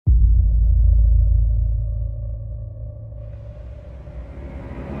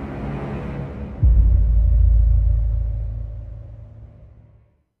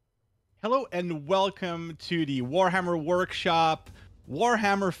Hello and welcome to the Warhammer Workshop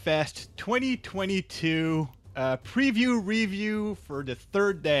WarhammerFest 2022 preview review for the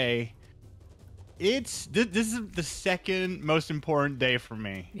third day. This is the second most important day for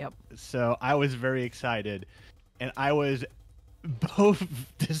me. Yep. So I was very excited, and I was both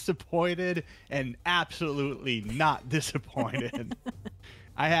disappointed and absolutely not disappointed.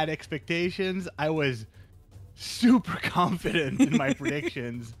 I had expectations. I was super confident in my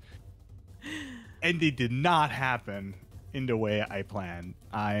predictions, and they did not happen in the way I planned.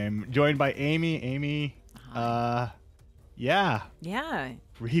 I'm joined by Amy. Amy, yeah.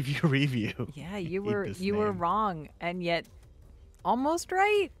 Review. Yeah, you were wrong, and yet almost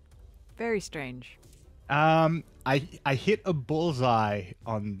right. Very strange. I hit a bullseye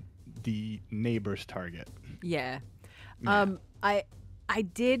on the neighbor's target. Yeah. I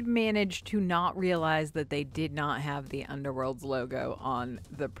did manage to not realize that they did not have the Underworlds logo on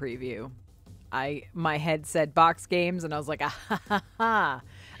the preview. My head said box games, and I was like, ah, ha, ha, ha.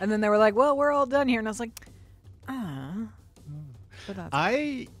 And then they were like, well, we're all done here. And I was like, ah.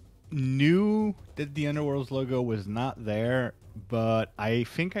 I knew that the Underworlds logo was not there, but I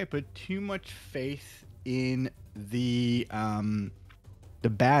think I put too much faith in the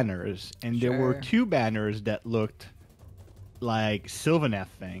banners, and there were two banners that looked like Sylvaneth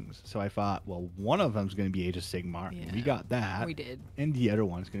things. So I thought, well, one of them's going to be Age of Sigmar. Yeah, and we got that. We did. And the other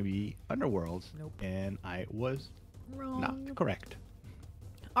one's going to be Underworlds. Nope. And I was wrong. Not correct.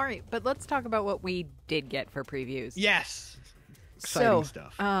 All right, but let's talk about what we did get for previews. Yes. Exciting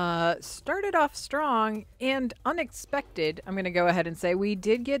stuff. Started off strong and unexpected. I'm going to go ahead and say we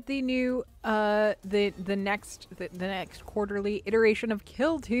did get the new the next quarterly iteration of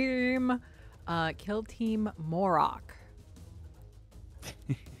KillTeam, KillTeam Morok.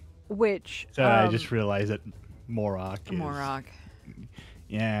 Which so I just realized that Morok is Morok.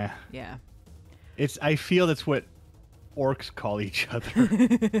 Yeah. Yeah. I feel that's what orcs call each other.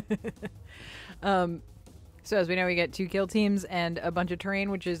 So as we know, we get 2 kill teams and a bunch of terrain,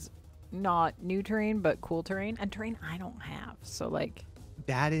 which is not new terrain, but cool terrain, and terrain I don't have. So like,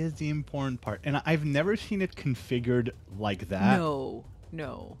 that is the important part, and I've never seen it configured like that.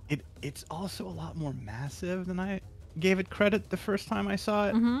 No. It's also a lot more massive than I gave it credit the first time I saw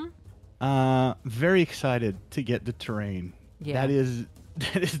it. Very excited to get the terrain. Yeah. That is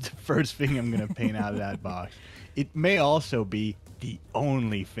the first thing I'm gonna paint out of that box. It may also be the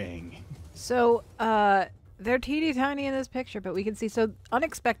only thing. So they're teeny tiny in this picture, but we can see. So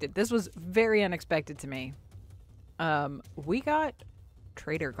unexpected. This was very unexpected to me. We got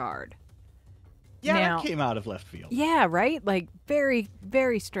Traitor Guard. Yeah, now, that came out of left field. Yeah, right? Like, very,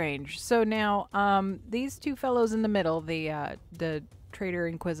 very strange. So now, these two fellows in the middle, the Traitor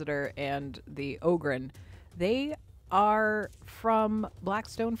Inquisitor and the Ogren, they are from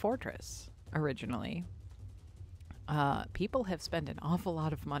Blackstone Fortress, originally. People have spent an awful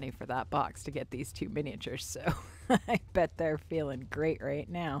lot of money for that box to get these 2 miniatures, so I bet they're feeling great right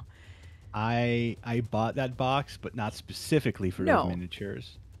now. I bought that box, but not specifically for those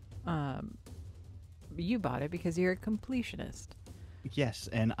miniatures. You bought it because you're a completionist. Yes,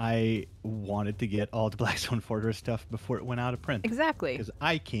 and I wanted to get all the Blackstone Fortress stuff before it went out of print. Exactly. Because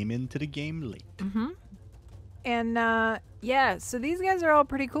I came into the game late. And, yeah, so these guys are all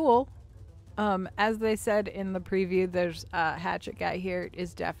pretty cool. As they said in the preview, there's a Hatchet guy here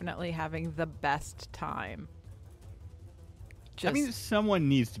is definitely having the best time. I mean, someone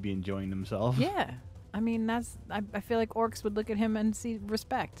needs to be enjoying themselves. Yeah. I mean, I feel like orcs would look at him and see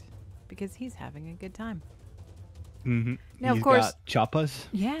respect because he's having a good time. Now, of course, got choppas.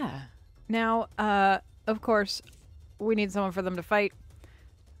 Yeah. Now, of course, we need someone for them to fight.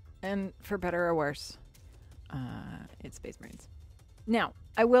 And for better or worse, it's Space Marines. Now,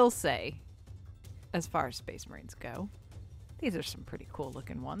 I will say, as far as Space Marines go, these are some pretty cool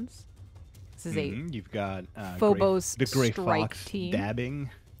looking ones. This is you've got Phobos the Gray Strike Fox Team. dabbing.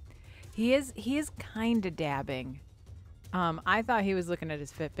 He is kind of dabbing. I thought he was looking at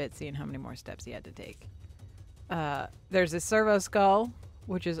his Fitbit, seeing how many more steps he had to take. There's a Servo Skull,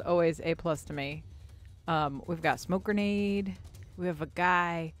 which is always A+ to me. We've got Smoke Grenade. We have a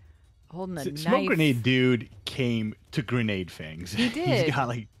guy holding a knife. Smoke Grenade dude came to grenade things. He did. He's got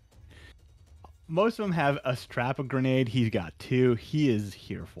like... Most of them have a strap of grenade. He's got 2. He is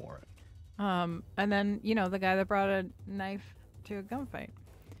here for it. And then, the guy that brought a knife to a gunfight.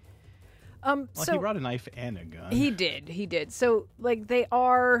 Well, he brought a knife and a gun. He did. So, like, they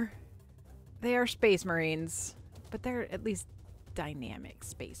are Space Marines, but they're at least dynamic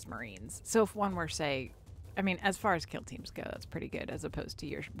Space Marines. So if one were, say, I mean, as far as kill teams go, that's pretty good as opposed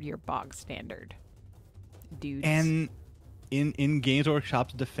to your bog standard dudes. And in Games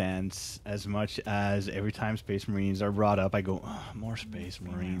Workshop's defense, as much as every time Space Marines are brought up, I go, oh, more Space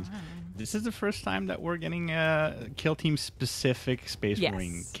Marines. This is the first time that we're getting a Kill Team specific Space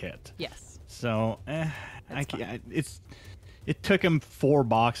Marine kit. Yes. So, it took him 4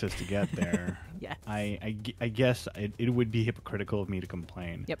 boxes to get there. Yes. I guess it would be hypocritical of me to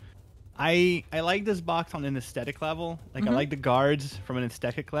complain. Yep. I like this box on an aesthetic level. Like, I like the guards from an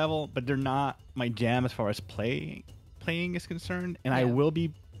aesthetic level, but they're not my jam as far as playing is concerned. And I will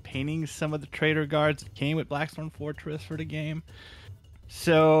be painting some of the Traitor Guards that came with Blackstone Fortress for the game.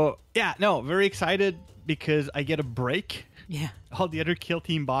 So, yeah, no, very excited because I get a break. Yeah. All the other Kill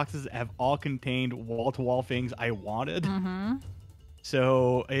Team boxes have all contained wall-to-wall things I wanted.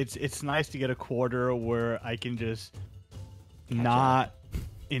 So it's nice to get a quarter where I can just not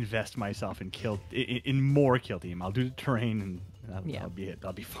invest myself in more Kill Team. I'll do the terrain and that'll be it.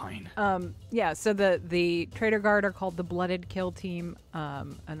 That'll be fine. Yeah, so the Traitor Guard are called the Blooded Kill Team.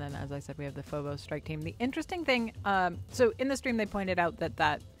 And then, as I said, we have the Phobos Strike Team. The interesting thing, so in the stream they pointed out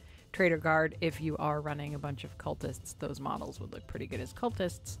that Traitor Guard, if you are running a bunch of cultists, those models would look pretty good as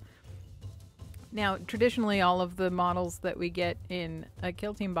cultists. Now, traditionally, all of the models that we get in a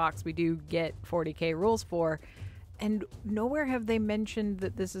Kill Team box, we do get 40k rules for, and nowhere have they mentioned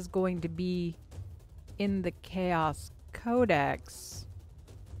that this is going to be in the Chaos Codex.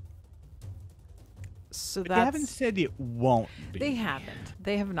 So they haven't said it won't be. They haven't.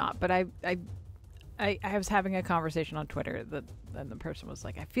 They have not. But I was having a conversation on Twitter and the person was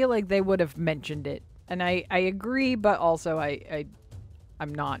like, I feel like they would have mentioned it, and I agree, but also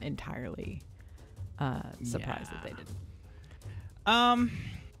I'm not entirely surprised that they didn't. I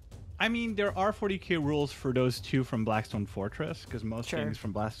mean, there are 40k rules for those two from Blackstone Fortress, because most things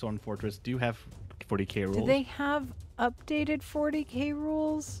from Blackstone Fortress do have 40k rules. Do they have updated 40k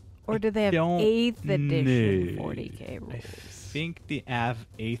rules, or do they have 8th edition 40k rules? I think they have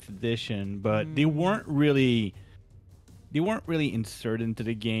 8th edition, but they weren't really inserted into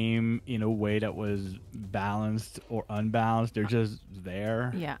the game in a way that was balanced or unbalanced. They're just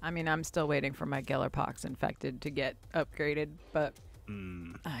there. Yeah, I mean, I'm still waiting for my Gellerpox infected to get upgraded, but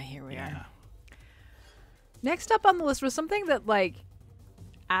here we are. Next up on the list was something that, like,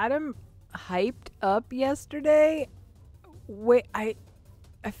 Adam hyped up yesterday. I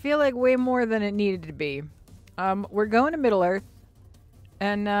feel like way more than it needed to be. We're going to Middle-earth,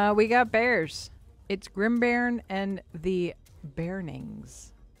 and we got bears. It's Grimbairn and the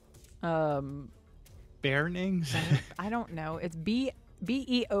Bearnings. Bearnings? I don't know. It's Beornings.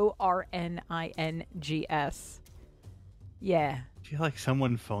 Yeah. I feel like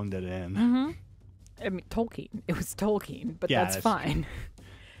someone phoned it in. I mean, Tolkien. It was Tolkien, but yeah, that's fine.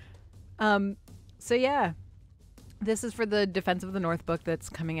 So yeah, this is for the Defense of the North book that's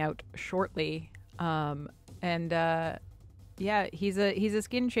coming out shortly. Yeah, he's a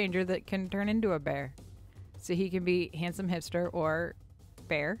skin changer that can turn into a bear. So he can be handsome hipster or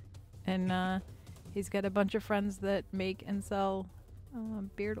bear. And he's got a bunch of friends that make and sell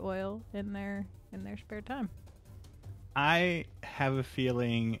beard oil in their spare time. I have a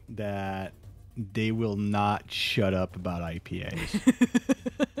feeling that they will not shut up about IPAs.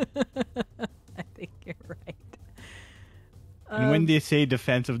 I think you're right. And when they say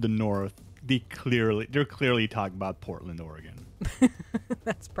Defense of the North, they're clearly talking about Portland, Oregon.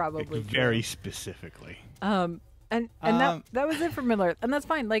 That's probably like, very specifically. And that was it for Miller, and that's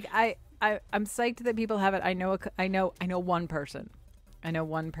fine. Like I'm psyched that people have it. I know one person. I know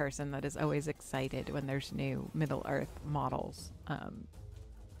one person that is always excited when there's new Middle-earth models.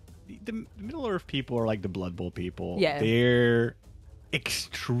 The Middle-earth people are like the Blood Bowl people. Yeah. They're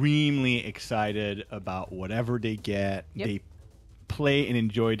extremely excited about whatever they get. Yep. They play and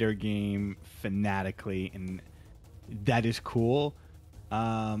enjoy their game fanatically, and that is cool.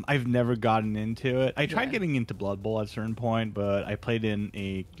 I've never gotten into it. I tried getting into Blood Bowl at a certain point, but I played in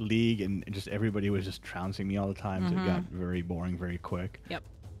a league and just everybody was just trouncing me all the time, so it got very boring very quick. Yep.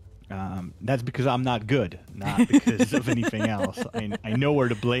 That's because I'm not good, not because of anything else. I know where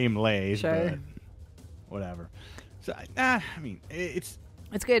the blame lays, but whatever. So, I mean, it's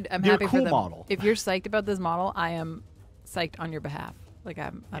good. I'm happy cool for them. Model. If you're psyched about this model, I am psyched on your behalf. Like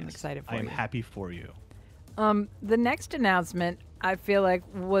I'm excited for you. I'm happy for you. The next announcement I feel like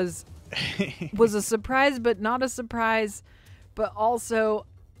was a surprise, but not a surprise, but also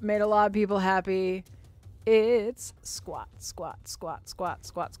made a lot of people happy. It's squats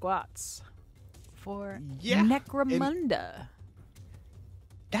for Necromunda.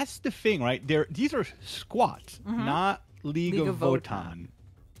 That's the thing, right? These are squats, not League of Votaan.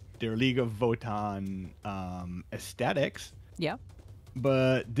 They're League of Votaan aesthetics. Yeah.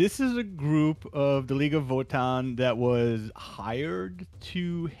 But this is a group of the League of Votaan that was hired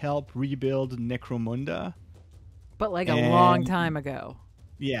to help rebuild Necromunda. But like a long time ago.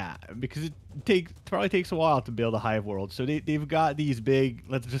 Yeah, because it probably takes a while to build a hive world. So they've got these big,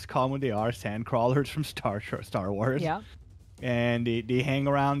 let's just call them what they are, sand crawlers from Star Wars. Yeah. And they hang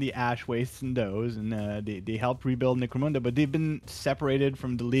around the ash wastes and those, and they help rebuild Necromunda. But they've been separated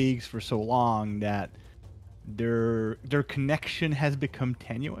from the leagues for so long that their connection has become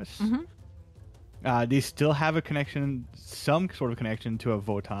tenuous. Mm-hmm. They still have a connection, some sort of connection to a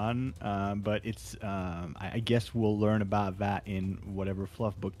Votaan, but it's I guess we'll learn about that in whatever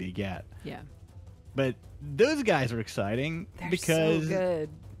fluff book they get. Yeah. But those guys are exciting. They're because so good.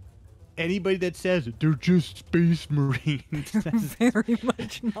 Anybody that says they're just space marines, Very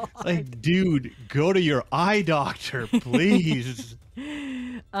much not. like, dude, go to your eye doctor, please.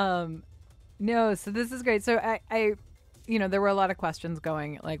 No, so this is great. So I there were a lot of questions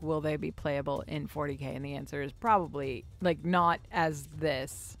going, like, will they be playable in 40K? And the answer is probably, like, not as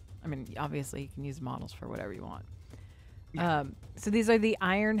this. I mean, obviously you can use models for whatever you want. Yeah. So these are the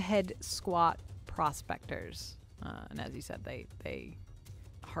Ironhead Squat Prospectors. And as you said, they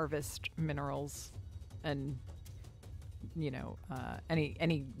harvest minerals and,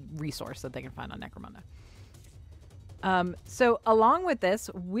 any resource that they can find on Necromunda. So along with this,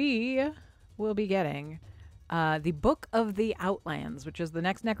 we will be getting the Book of the Outlands, which is the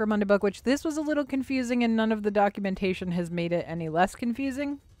next Necromunda book, which this was a little confusing and none of the documentation has made it any less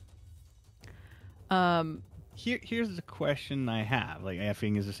confusing. Here's the question I have. Like, I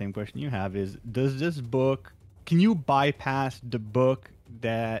think is the same question you have, is does this book, can you bypass the book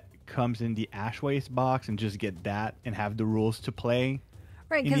that comes in the Ashwaste box and just get that and have the rules to play?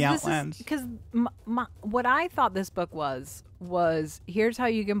 Right, because what I thought this book was here's how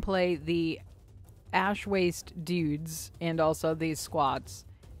you can play the ash waste dudes and also these squats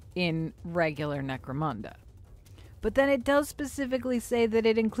in regular Necromunda. But then it does specifically say that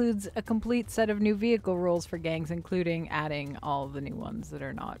it includes a complete set of new vehicle rules for gangs, including adding all the new ones that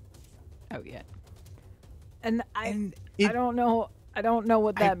are not out yet. And I don't know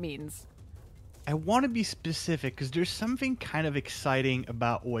what that means. I want to be specific because there's something kind of exciting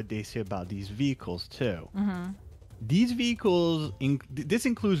about what they say about these vehicles too. Mm-hmm. These vehicles, this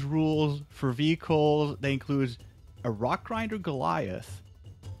includes rules for vehicles that includes a Rock Grinder Goliath,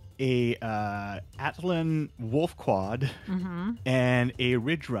 a Atlan Wolf Quad, mm-hmm. and a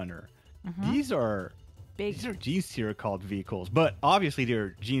Ridge Runner. Mm-hmm. These are Gene Steeler called vehicles, but obviously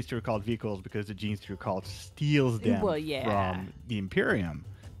they're Gene Steeler called vehicles because the Gene Steeler called steals them from the Imperium.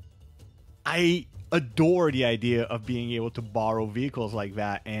 I adore the idea of being able to borrow vehicles like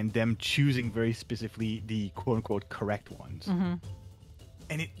that and them choosing very specifically the quote-unquote correct ones. Mm-hmm.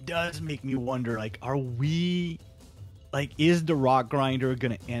 And it does make me wonder, like, is the Rock Grinder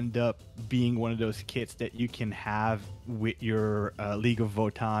going to end up being one of those kits that you can have with your League of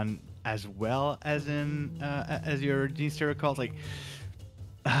Votaan as well as in as your Gene Steeler calls? Like,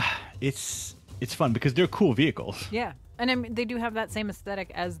 it's fun because they're cool vehicles. Yeah. And I mean, they do have that same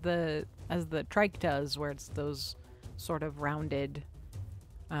aesthetic as the Trike does, where it's those sort of rounded,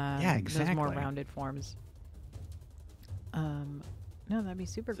 exactly. those more rounded forms. No, that'd be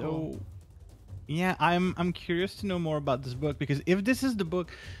super cool. Yeah, I'm curious to know more about this book, because if this is the book,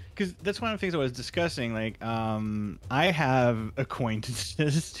 because that's one of the things I was discussing. Like, I have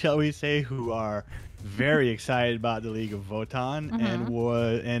acquaintances, shall we say, who are very excited about the League of Votaan,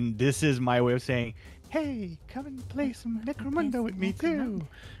 Mm-hmm. and this is my way of saying, hey, come and play some Necromunda with me too.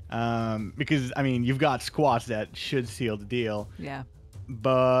 Because, I mean, you've got squats that should seal the deal. Yeah.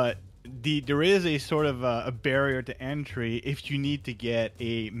 But there is a sort of a barrier to entry if you need to get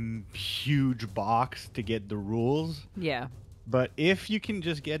a huge box to get the rules. Yeah. But if you can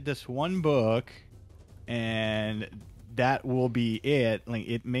just get this one book and that will be it, like,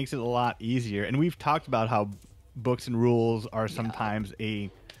 it makes it a lot easier. And we've talked about how books and rules are sometimes a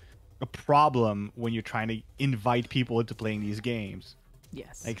problem when you're trying to invite people into playing these games.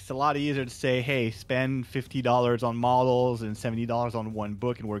 Yes. Like, it's a lot easier to say, hey, spend $50 on models and $70 on one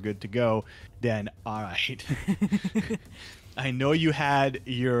book and we're good to go, than, all right, I know you had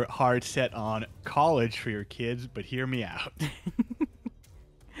your heart set on college for your kids, but hear me out.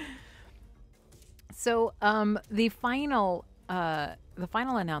 So the final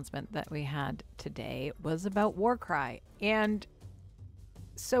announcement that we had today was about WarCry. And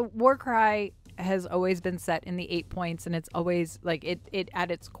so WarCry has always been set in the 8 points, and it's always like it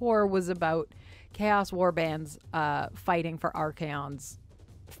at its core was about Chaos Warbands fighting for Archaon's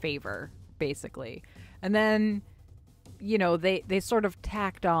favor, basically. And then, they sort of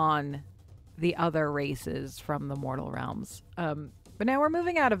tacked on the other races from the Mortal Realms. But now we're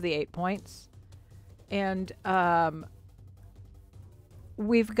moving out of the 8 points. And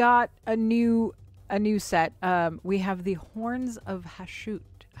we've got a new set. We have the Horns of Hashut.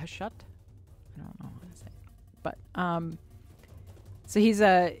 Hashut? I don't know how to say it. But so he's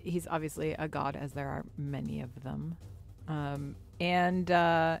obviously a god, as there are many of them. And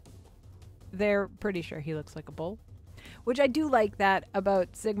they're pretty sure he looks like a bull. Which I do like that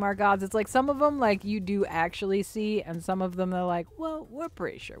about Sigmar gods. It's like some of them, like, you do actually see, and some of them they're like, well, we're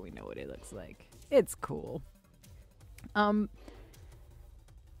pretty sure we know what he looks like. It's cool. Wait,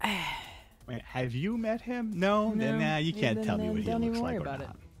 have you met him? No? Then nah, you can't tell me what he looks like or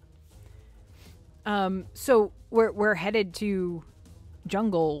not. So we're headed to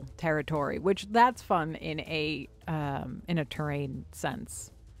jungle territory, which that's fun in a terrain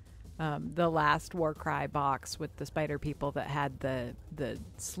sense. The last WarCry box with the spider people that had the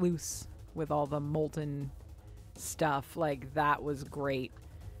sluice with all the molten stuff, like, that was great.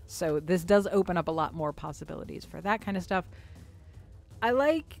 So this does open up a lot more possibilities for that kind of stuff. I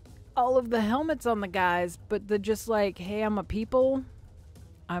like all of the helmets on the guys, but the just like, hey, I'm a people,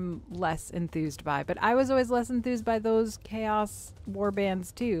 I'm less enthused by. But I was always less enthused by those Chaos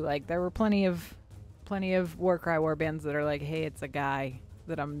warbands too. Like, there were plenty of WarCry warbands that are like, hey, it's a guy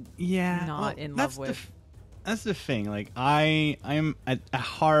that I'm not in love with. That's the thing. Like, I'm at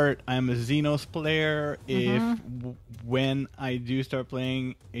heart, I'm a Xenos player. When I do start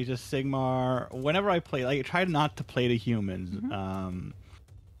playing Age of Sigmar, whenever I play, like, I try not to play the humans.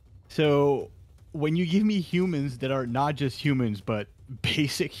 So when you give me humans that are not just humans but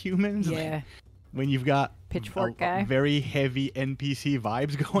basic humans, like, when you've got pitchfork guy, very heavy NPC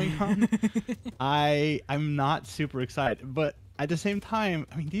vibes going on, I'm not super excited. But at the same time,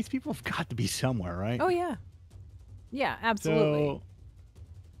 I mean, these people have got to be somewhere, right? Oh yeah. Yeah, absolutely. So,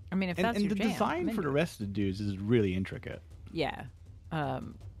 I mean, if that's your the jam, design for the rest of the dudes is really intricate. Yeah.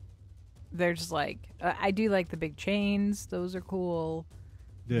 They're just like, I do like the big chains. Those are cool.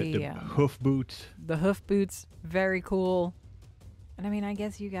 The hoof boots. The hoof boots, very cool. And I mean, I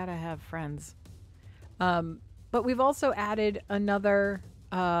guess you gotta have friends. But we've also added another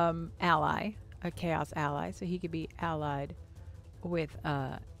ally, a chaos ally, so he could be allied with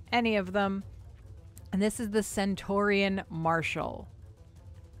any of them. And this is the Centaurion Marshal.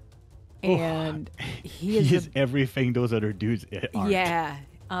 And he is everything those other dudes aren't. Yeah.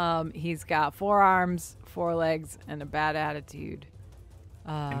 He's got 4 arms, 4 legs, and a bad attitude.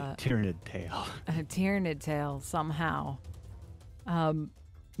 And a tyrannid tail. A tyrannid tail, somehow.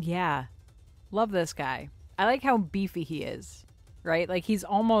 Yeah. Love this guy. I like how beefy he is, right? Like, he's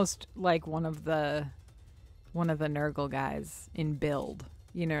almost like one of the Nurgle guys in build.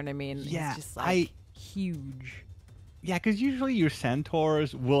 You know what I mean? Yeah. He's just like huge. Yeah, because usually your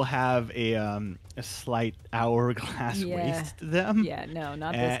centaurs will have a slight hourglass waist to them. Yeah, no,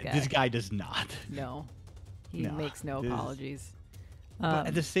 not this guy. This guy does not. No. He makes no apologies. But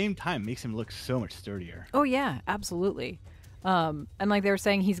at the same time, makes him look so much sturdier. Oh, yeah, absolutely. And like they were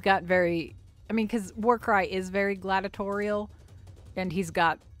saying, he's got very... I mean, because WarCry is very gladiatorial, and he's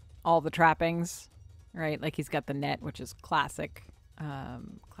got all the trappings, right? Like, he's got the net, which is classic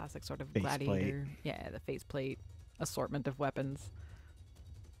sort of face gladiator. Plate. Yeah, the faceplate, assortment of weapons.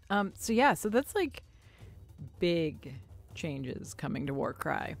 So that's like big changes coming to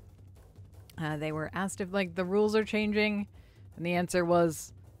WarCry. They were asked if like the rules are changing, and the answer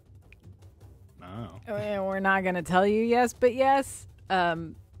was, "No, we're not going to tell you yes, but yes."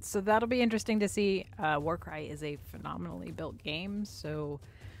 So that'll be interesting to see. WarCry is a phenomenally built game, so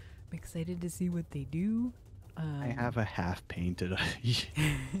I'm excited to see what they do. I have a half-painted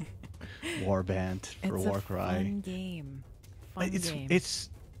warband for WarCry. It's a fun game.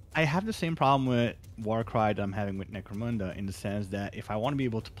 I have the same problem with WarCry that I'm having with Necromunda, in the sense that if I want to be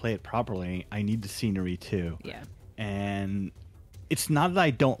able to play it properly, I need the scenery too. Yeah. And it's not that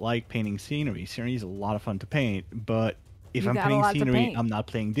I don't like painting scenery. Scenery is a lot of fun to paint, but if I'm painting scenery, I'm not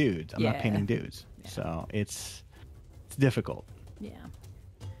playing dudes. I'm not painting dudes. Yeah. So it's difficult. Yeah.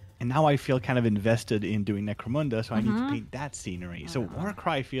 And now I feel kind of invested in doing Necromunda, so I need to paint that scenery. So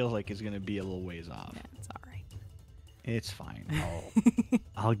WarCry feels like it's going to be a little ways off. Yeah, it's all right. It's fine.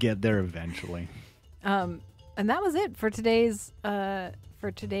 I'll get there eventually. And that was it for today's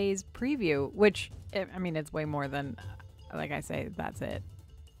preview, which, I mean, it's way more than, like I say, that's it.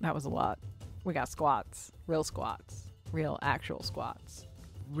 That was a lot. We got squats, real actual squats.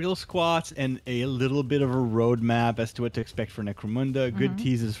 Real squats and a little bit of a roadmap as to what to expect for Necromunda. Good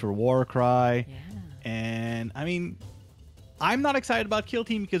teases for WarCry. Yeah. And, I mean, I'm not excited about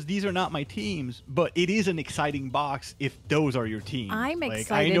KillTeam because these are not my teams, but it is an exciting box if those are your teams. I'm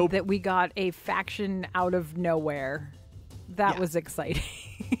excited that we got a faction out of nowhere that Yeah. was exciting.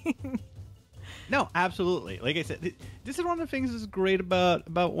 No, absolutely. Like I said, this is one of the things that's great about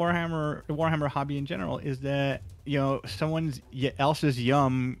Warhammer hobby in general is that, you know, someone else's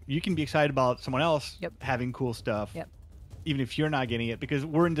yum, you can be excited about someone else Yep. having cool stuff. Yep. Even if you're not getting it, because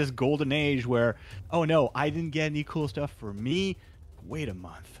we're in this golden age where, oh no, I didn't get any cool stuff for me. Wait a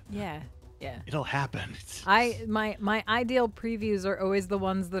month. Yeah. It'll happen. My ideal previews are always the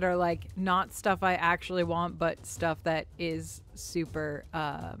ones that are like not stuff I actually want, but stuff that is super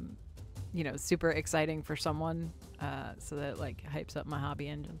super exciting for someone, so that it like hypes up my hobby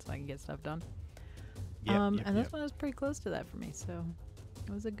engine so I can get stuff done. And this one was pretty close to that for me, so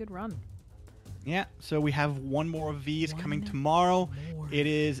it was a good run. Yeah, so we have one more of these coming tomorrow. It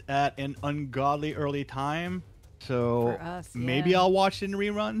is at an ungodly early time, so For us, maybe I'll watch it in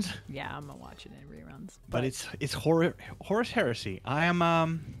reruns. Yeah, I'm gonna watch it in reruns. But it's Horus Heresy. I am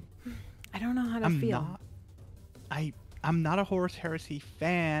I don't know how to feel. I'm not a Horus Heresy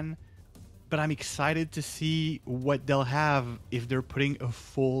fan, but I'm excited to see what they'll have if they're putting a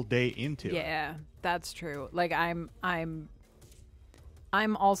full day into it. Yeah, that's true. Like I'm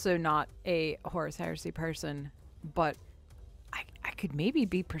also not a Horus Heresy person, but I could maybe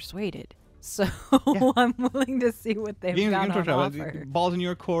be persuaded. So Yeah. I'm willing to see what they've got on offer. Balls in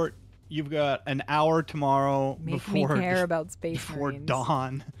your court. You've got an hour tomorrow Make me care about Space before Marines.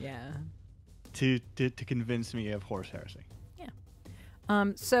 dawn Yeah. to convince me of Horus Heresy.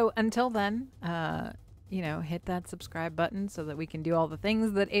 Yeah. So until then, hit that subscribe button so that we can do all the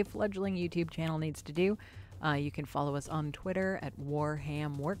things that a fledgling YouTube channel needs to do. You can follow us on Twitter at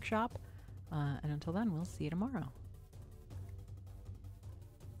Warham Workshop. And until then, we'll see you tomorrow.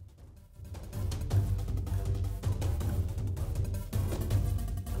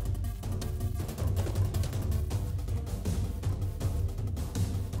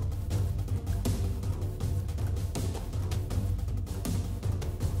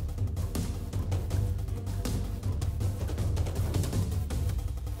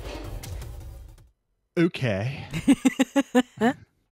 Okay.